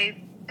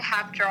 I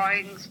have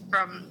drawings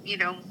from,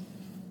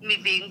 me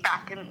being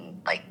back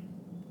in, back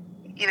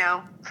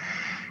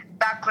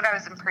when I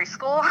was in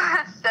preschool.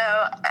 So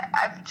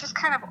I've just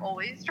kind of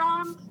always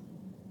drawn.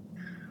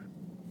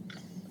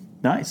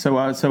 Nice. So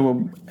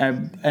at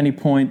any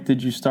point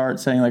did you start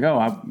saying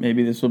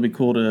maybe this will be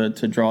cool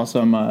to draw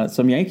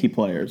some Yankee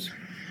players?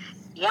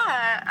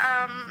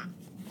 Yeah.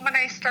 When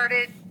I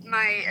started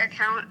my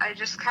account, I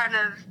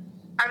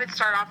would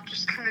start off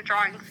just kind of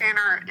drawing fan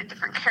art and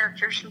different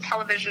characters from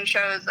television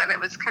shows, and it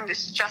was kind of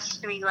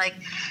suggested to me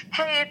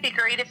hey, it'd be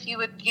great if you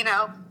would,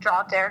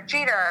 draw Derek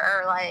Jeter,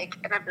 or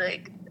and I'd be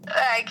like,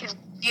 I can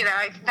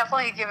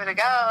definitely give it a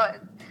go.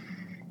 And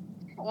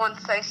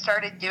once I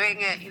started doing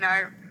it,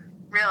 I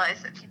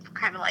realized that people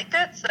kind of liked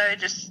it, so I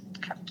just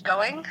kept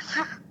going.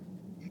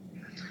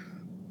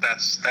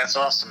 That's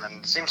awesome,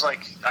 and it seems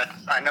like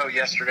I know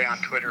yesterday on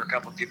Twitter a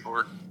couple of people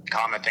were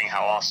commenting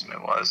how awesome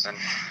it was, and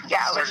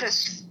yeah, which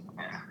is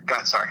go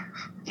ahead, sorry.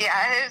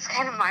 Yeah, it was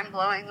kind of mind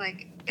blowing.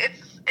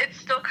 It's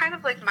still kind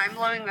of mind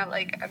blowing that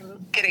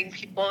I'm getting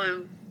people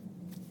who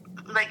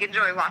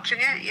enjoy watching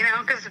it,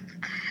 because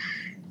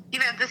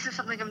this is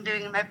something I'm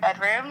doing in my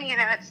bedroom.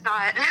 It's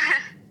not.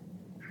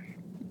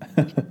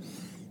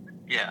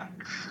 Yeah.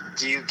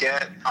 Do you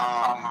get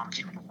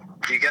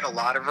a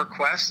lot of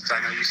requests?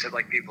 I know you said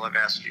people have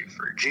asked you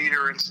for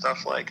Jeter and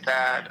stuff like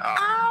that.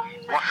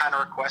 What kind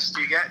of requests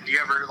do you get? Do you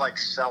ever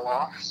sell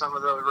off some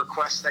of the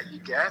requests that you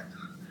get?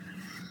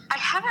 I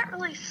haven't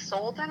really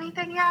sold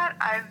anything yet.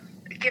 I've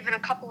given a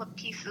couple of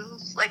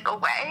pieces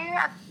away.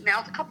 I've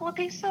mailed a couple of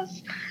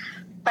pieces,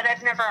 but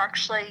I've never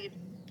actually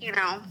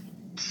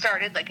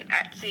started an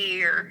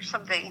Etsy or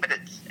something. But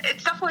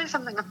it's definitely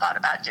something I've thought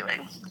about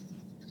doing.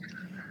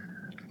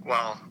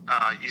 Well,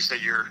 you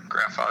said your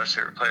grandfather's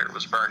favorite player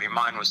was Bernie.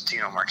 Mine was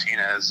Tino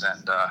Martinez,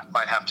 and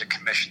might have to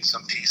commission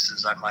some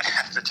pieces. I might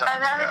have to tell you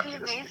that would be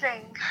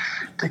amazing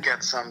to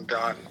get some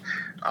done.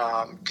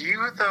 Do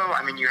you, though?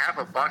 I mean, you have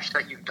a bunch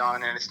that you've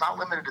done, and it's not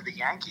limited to the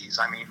Yankees.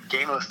 I mean,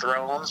 Game of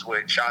Thrones,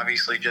 which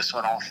obviously just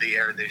went off the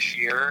air this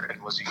year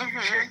and was a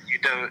huge hit.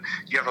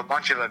 You have a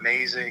bunch of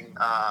amazing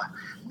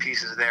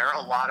pieces there.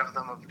 A lot of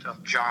them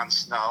of Jon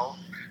Snow.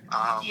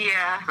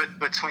 But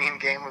between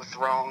Game of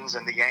Thrones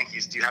and the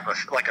Yankees, do you have a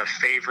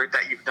favorite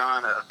that you've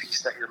done, a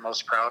piece that you're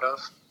most proud of?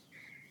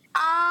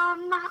 I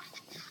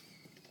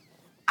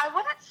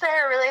wouldn't say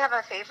I really have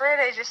a favorite.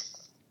 I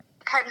just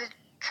kind of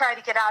try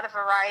to get out a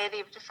variety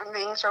of different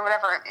things or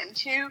whatever I'm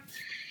into.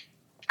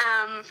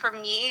 For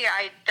me,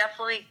 I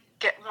definitely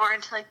get more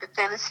into like the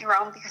fantasy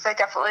realm because I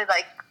definitely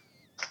like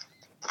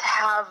to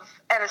have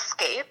an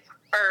escape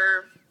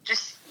or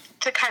just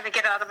to kind of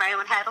get out of my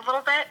own head a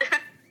little bit.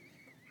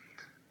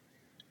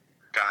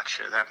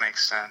 Gotcha. That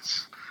makes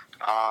sense.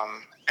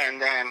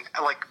 And then,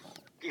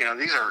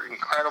 these are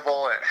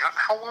incredible.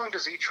 How long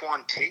does each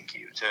one take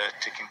you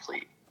to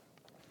complete?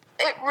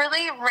 It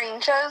really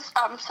ranges.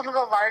 Some of the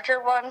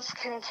larger ones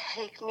can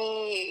take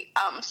me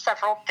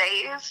several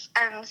days,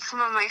 and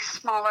some of my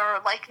smaller,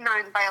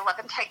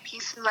 9x11 type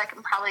pieces, I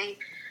can probably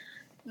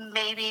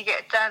maybe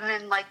get done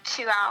in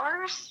 2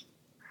 hours.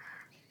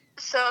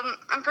 So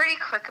I'm pretty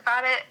quick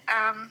about it.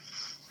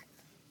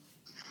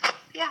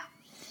 Yeah.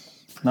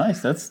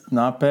 Nice. That's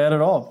not bad at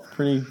all.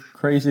 Pretty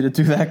crazy to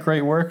do that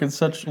great work in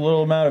such a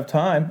little amount of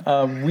time.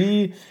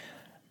 I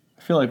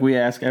feel like we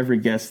ask every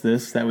guest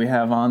this that we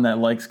have on that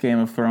likes Game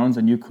of Thrones,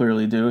 and you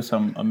clearly do.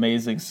 Some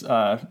amazing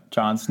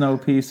Jon Snow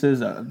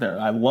pieces.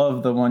 I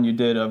love the one you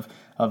did of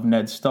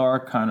Ned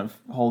Stark kind of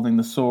holding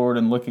the sword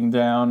and looking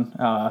down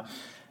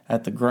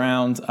at the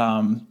ground.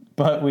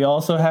 But we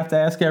also have to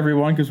ask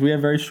everyone, because we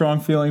have very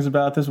strong feelings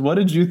about this, what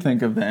did you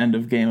think of the end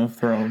of Game of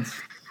Thrones?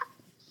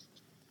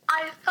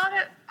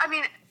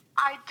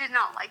 I did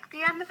not like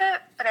the end of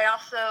it, but I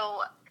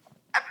also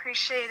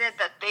appreciated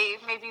that they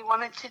maybe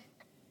wanted to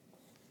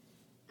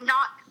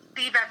not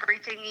leave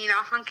everything,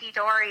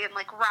 hunky-dory and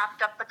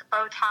wrapped up with the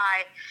bow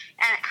tie,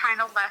 and it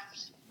kind of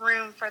left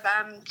room for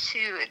them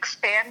to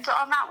expand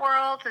on that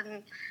world.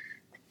 And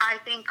I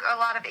think a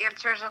lot of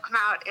answers will come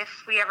out if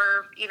we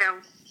ever,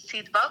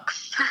 see the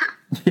books.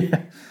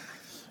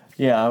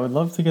 Yeah, I would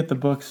love to get the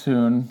book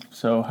soon,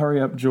 so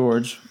hurry up,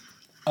 George.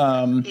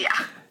 Yeah.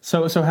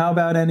 So how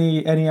about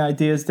any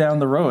ideas down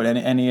the road?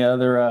 Any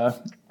other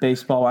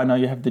baseball? I know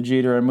you have the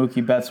Jeter and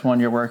Mookie Betts one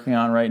you're working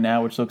on right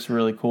now, which looks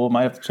really cool.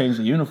 Might have to change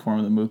the uniform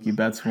of the Mookie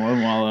Betts one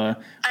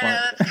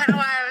that's kind of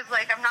why I was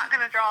like, I'm not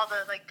going to draw the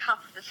top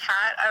of his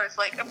hat. I was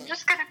like, I'm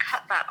just going to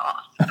cut that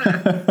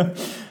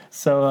off.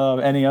 So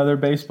any other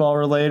baseball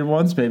related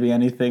ones? Maybe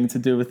anything to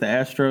do with the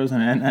Astros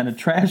and a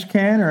trash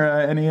can, or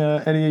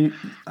any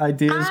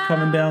ideas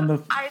coming down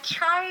the? I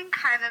try and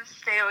kind of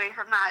stay away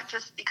from that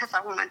just because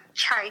I want to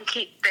try and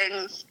keep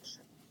things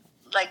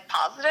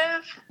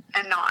positive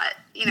and not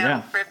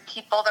rip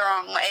people the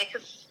wrong way,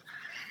 because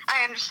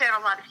I understand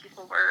a lot of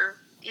people were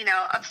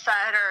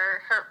upset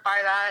or hurt by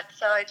that,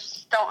 so I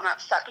just don't want to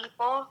upset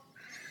people.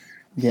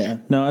 Yeah,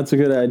 no, that's a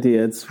good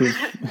idea. It's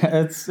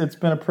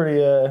been a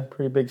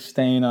pretty big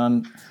stain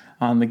on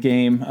the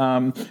game.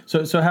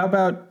 So how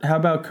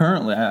about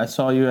currently? I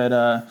saw you had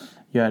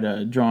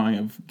a drawing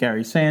of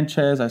Gary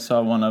Sanchez. I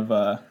saw one of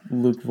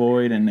Luke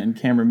Voigt and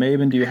Cameron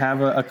Maybin. Do you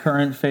have a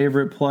current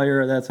favorite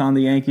player that's on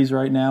the Yankees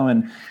right now,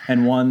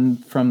 and one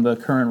from the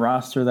current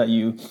roster that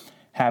you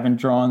haven't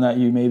drawn that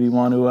you maybe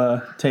want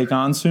to take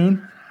on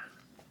soon?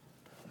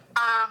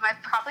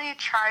 I'd probably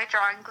try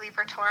drawing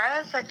Gleyber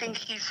Torres. I think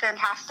he's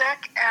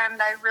fantastic, and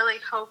I really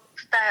hope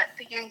that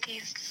the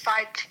Yankees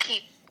decide to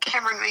keep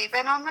Cameron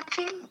Maybin on the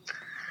team,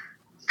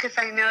 because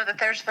I know that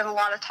there's been a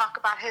lot of talk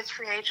about his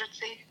free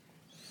agency.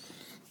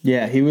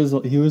 Yeah, he was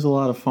a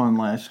lot of fun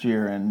last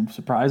year, and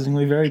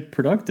surprisingly very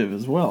productive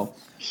as well.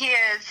 He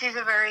is. He's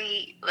a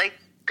very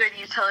good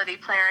utility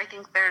player. I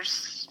think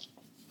there's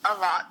a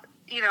lot,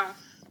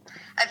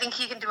 I think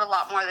he can do a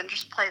lot more than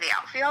just play the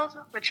outfield,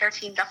 which our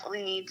team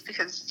definitely needs,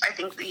 because I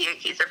think the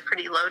Yankees are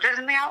pretty loaded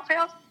in the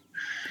outfield.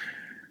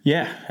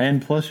 Yeah,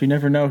 and plus you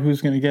never know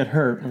who's going to get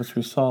hurt, which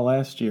we saw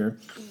last year.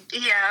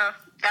 Yeah,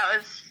 that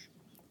was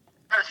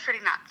pretty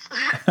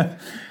nuts.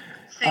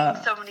 Seeing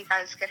so many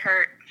guys get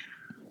hurt.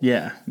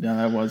 Yeah,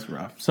 that was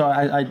rough. So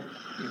I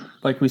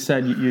like we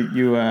said, you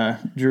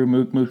drew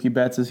Mookie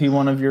Betts. Is he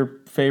one of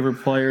your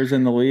favorite players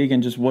in the league?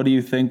 And just what do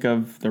you think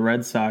of the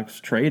Red Sox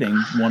trading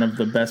one of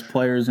the best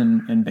players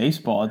in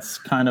baseball? It's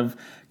kind of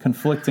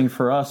conflicting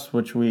for us,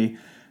 which we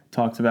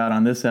talked about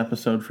on this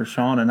episode for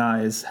Sean and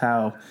I, is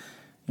how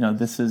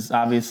this is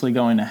obviously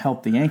going to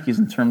help the Yankees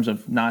in terms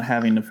of not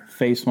having to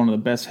face one of the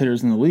best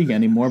hitters in the league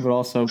anymore, but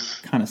also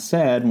kind of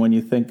sad when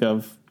you think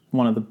of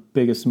one of the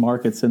biggest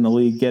markets in the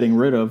league getting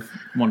rid of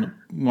one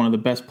of the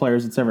best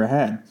players it's ever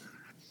had.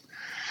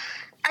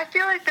 I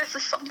feel like this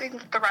is something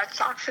that the Red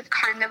Sox have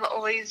kind of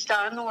always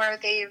done, where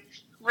they've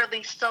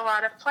released a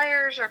lot of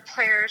players, or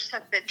players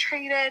have been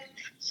traded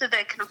so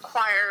they can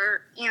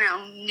acquire,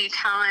 new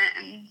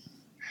talent.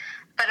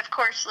 But of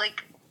course,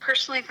 like,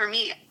 personally for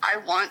me, I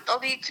want the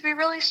league to be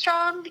really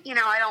strong.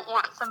 I don't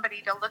want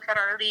somebody to look at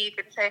our league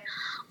and say,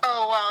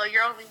 oh, well,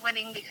 you're only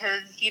winning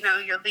because,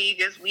 your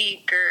league is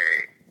weak,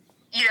 or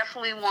you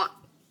definitely want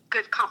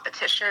good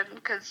competition,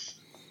 because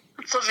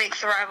that's what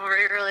makes the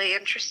rivalry really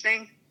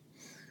interesting.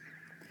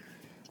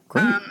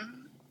 Great.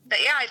 But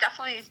yeah, I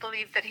definitely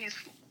believe that he's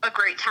a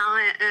great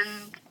talent,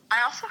 and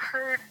I also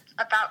heard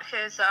about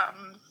his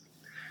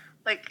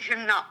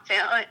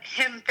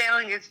him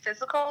failing his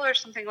physical, or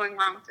something going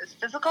wrong with his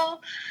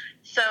physical.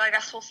 So I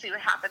guess we'll see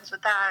what happens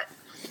with that.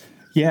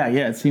 Yeah.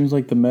 It seems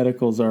like the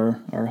medicals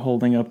are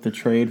holding up the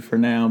trade for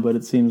now, but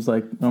it seems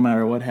like no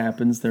matter what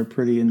happens, they're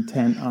pretty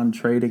intent on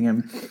trading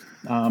him.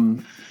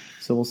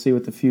 So we'll see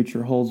what the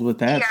future holds with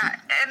that. Yeah,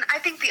 and I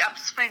think the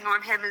upswing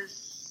on him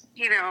is,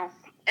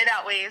 it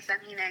outweighs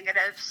any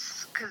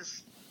negatives,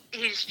 because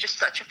he's just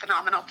such a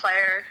phenomenal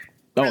player.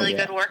 Really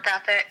good work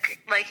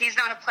ethic. Like, he's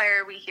not a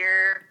player we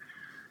hear,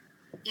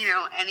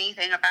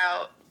 anything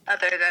about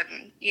other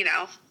than,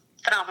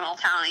 phenomenal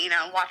talent,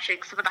 watching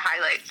some of the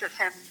highlights of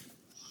him.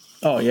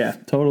 Oh yeah,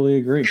 totally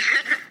agree.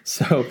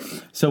 So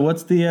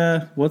what's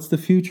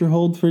the future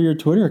hold for your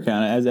Twitter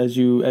account as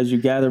you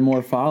gather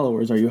more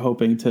followers? Are you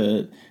hoping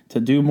to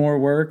do more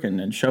work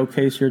and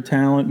showcase your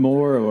talent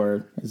more,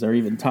 or is there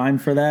even time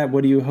for that?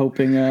 What are you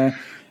hoping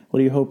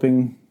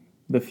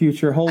the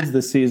future holds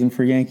this season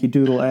for Yankee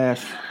Doodle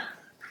Ash?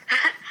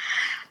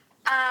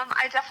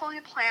 I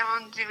definitely plan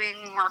on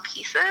doing more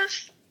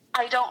pieces.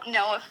 I don't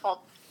know if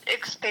I'll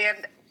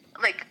expand,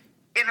 like,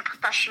 in a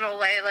professional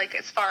way, like,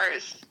 as far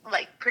as,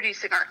 like,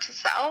 producing art to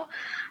sell.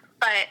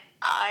 But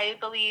I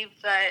believe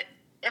that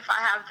if I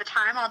have the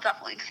time, I'll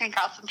definitely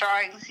think out some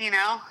drawings,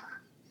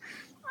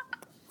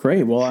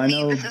 Great. Well, I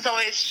know this has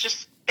always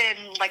just been,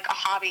 like, a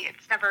hobby.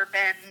 It's never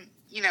been,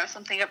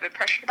 something I've been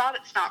pressured about.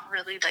 It's not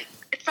really, like,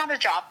 it's not a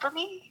job for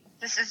me.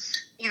 This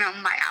is,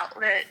 my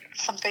outlet,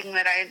 something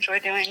that I enjoy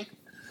doing.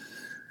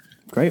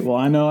 Great. Well,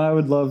 I know I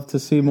would love to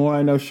see more.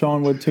 I know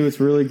Sean would too. It's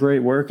really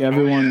great work.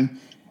 Everyone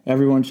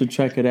should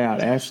check it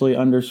out.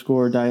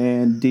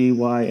 Ashley_Diane,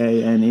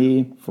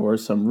 DYANE, for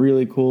some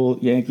really cool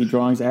Yankee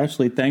drawings.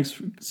 Ashley,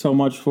 thanks so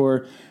much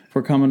for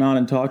coming on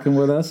and talking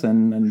with us,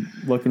 and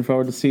looking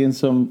forward to seeing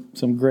some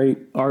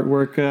great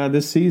artwork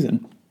this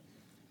season.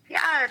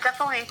 Yeah,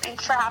 definitely.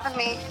 Thanks for having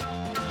me.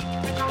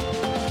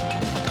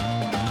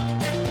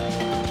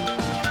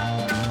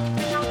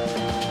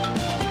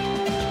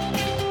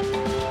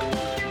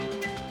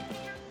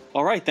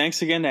 All right,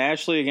 thanks again to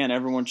Ashley. Again,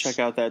 everyone check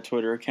out that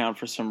Twitter account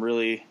for some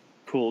really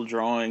cool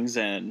drawings,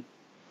 and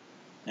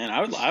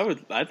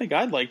I think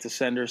I'd like to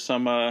send her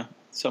some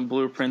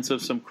blueprints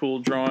of some cool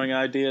drawing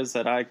ideas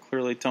that I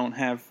clearly don't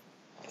have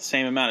the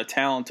same amount of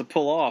talent to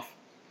pull off.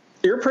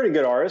 You're a pretty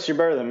good artist. You're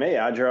better than me.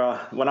 I draw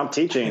when I'm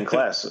teaching in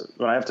class.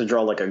 When I have to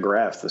draw like a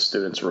graph, the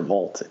students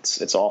revolt.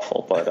 It's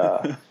awful,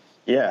 but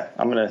yeah,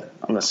 I'm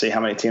gonna see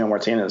how many Tino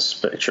Martinez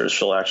pictures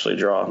she'll actually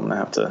draw. I'm gonna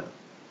have to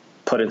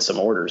put in some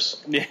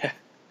orders. Yeah.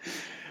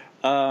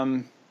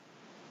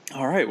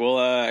 All right. Well,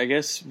 I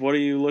guess what are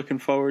you looking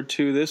forward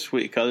to this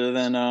week, other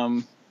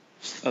than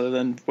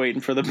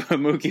waiting for the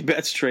Mookie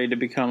Betts trade to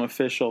become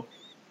official?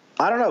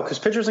 I don't know, because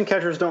pitchers and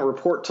catchers don't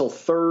report till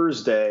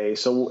Thursday,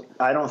 so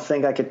I don't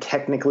think I could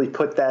technically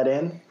put that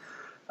in.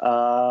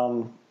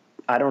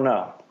 I don't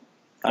know.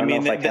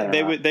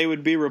 They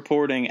would be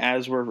reporting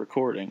as we're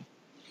recording.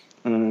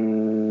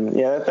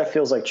 Yeah, that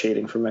feels like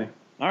cheating for me.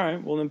 All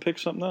right. Well, then pick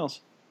something else.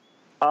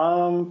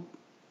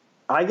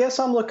 I guess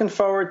I'm looking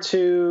forward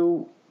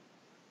to.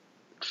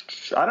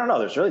 I don't know.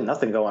 There's really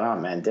nothing going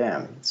on, man.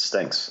 Damn, it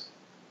stinks.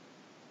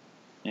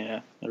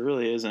 Yeah, there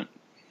really isn't.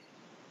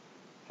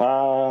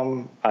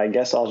 I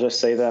guess I'll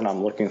just say that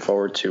I'm looking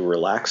forward to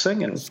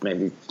relaxing and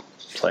maybe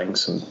playing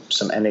some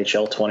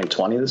NHL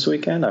 2020 this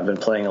weekend. I've been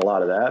playing a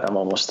lot of that. I'm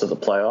almost to the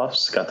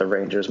playoffs. Got the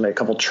Rangers. Made a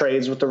couple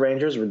trades with the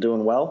Rangers. We're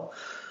doing well.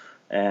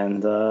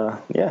 And,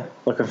 yeah,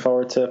 looking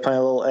forward to playing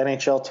a little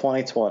NHL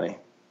 2020.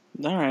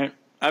 All right.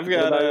 I've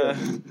got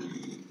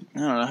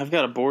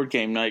a board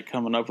game night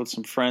coming up with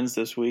some friends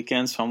this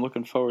weekend, so I'm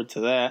looking forward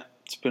to that.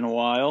 It's been a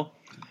while.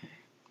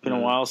 It's been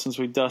a while since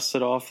we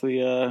dusted off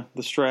the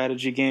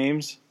strategy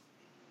games.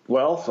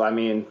 Well, I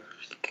mean,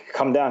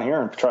 come down here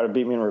and try to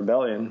beat me in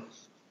Rebellion.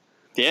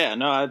 Yeah,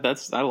 no, I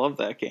love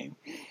that game.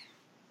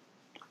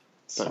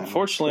 But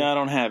unfortunately, I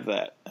don't have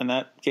that, and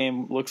that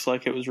game looks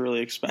like it was really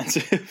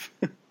expensive.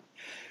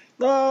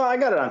 No, I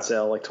got it on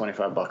sale, like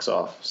 $25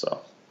 off. So.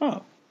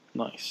 Oh,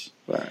 nice.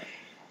 Right.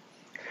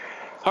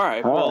 All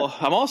right. Well,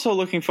 I'm also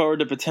looking forward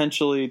to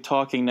potentially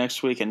talking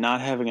next week and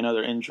not having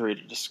another injury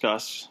to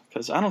discuss,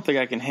 because I don't think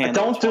I can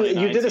handle. Don't do it.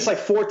 You did this like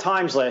 4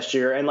 times last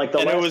year, and like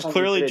it was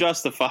clearly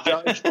justified.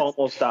 Judge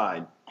almost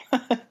died.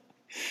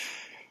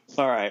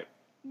 All right.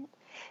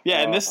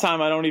 Yeah, and this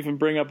time I don't even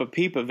bring up a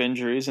peep of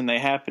injuries, and they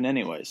happen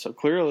anyway. So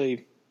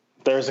clearly,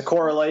 there's a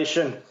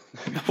correlation.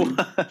 All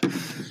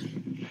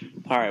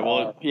right.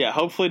 Well, yeah.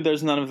 Hopefully,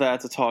 there's none of that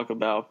to talk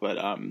about, but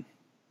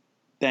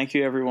Thank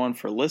you, everyone,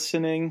 for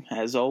listening,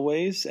 as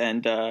always,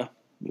 and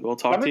we'll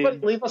talk to you.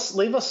 Leave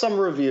us some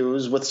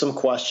reviews with some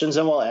questions,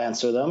 and we'll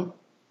answer them.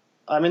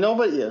 I mean,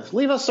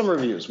 leave us some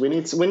reviews. We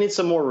need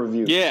some more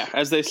reviews. Yeah,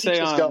 as they say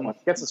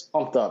gets us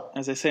pumped up.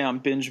 As they say on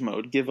Binge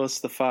Mode, give us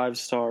the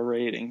 5-star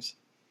ratings.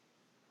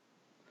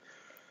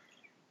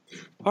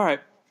 All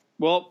right.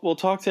 Well, we'll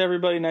talk to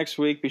everybody next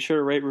week. Be sure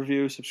to rate,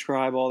 review,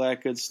 subscribe, all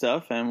that good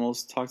stuff, and we'll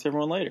talk to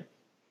everyone later.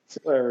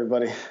 See you later,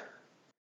 everybody.